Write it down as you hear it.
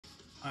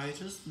I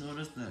just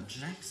noticed that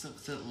Jack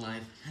Sucks at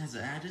Life has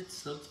added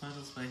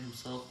subtitles by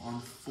himself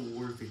on 4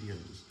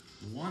 videos.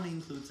 One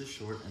includes a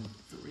short and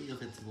 3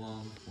 of its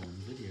long-form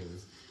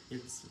videos.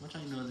 It's what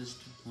I noticed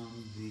on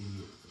the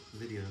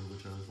video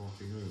which I was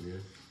watching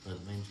earlier by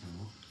the main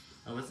channel.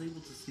 I was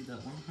able to see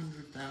that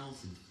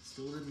 100,000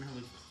 still didn't have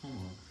a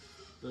comma,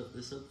 but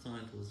the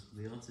subtitles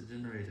for the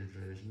auto-generated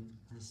version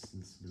has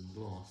since been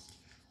lost,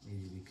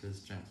 maybe because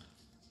Jack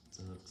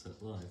Sucks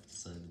at Life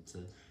decided to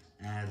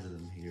add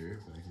them here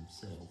by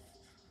himself.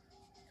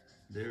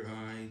 There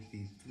are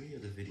the 3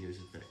 other videos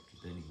affected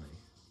anyway,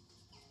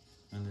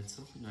 and it's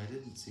something I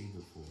didn't see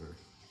before.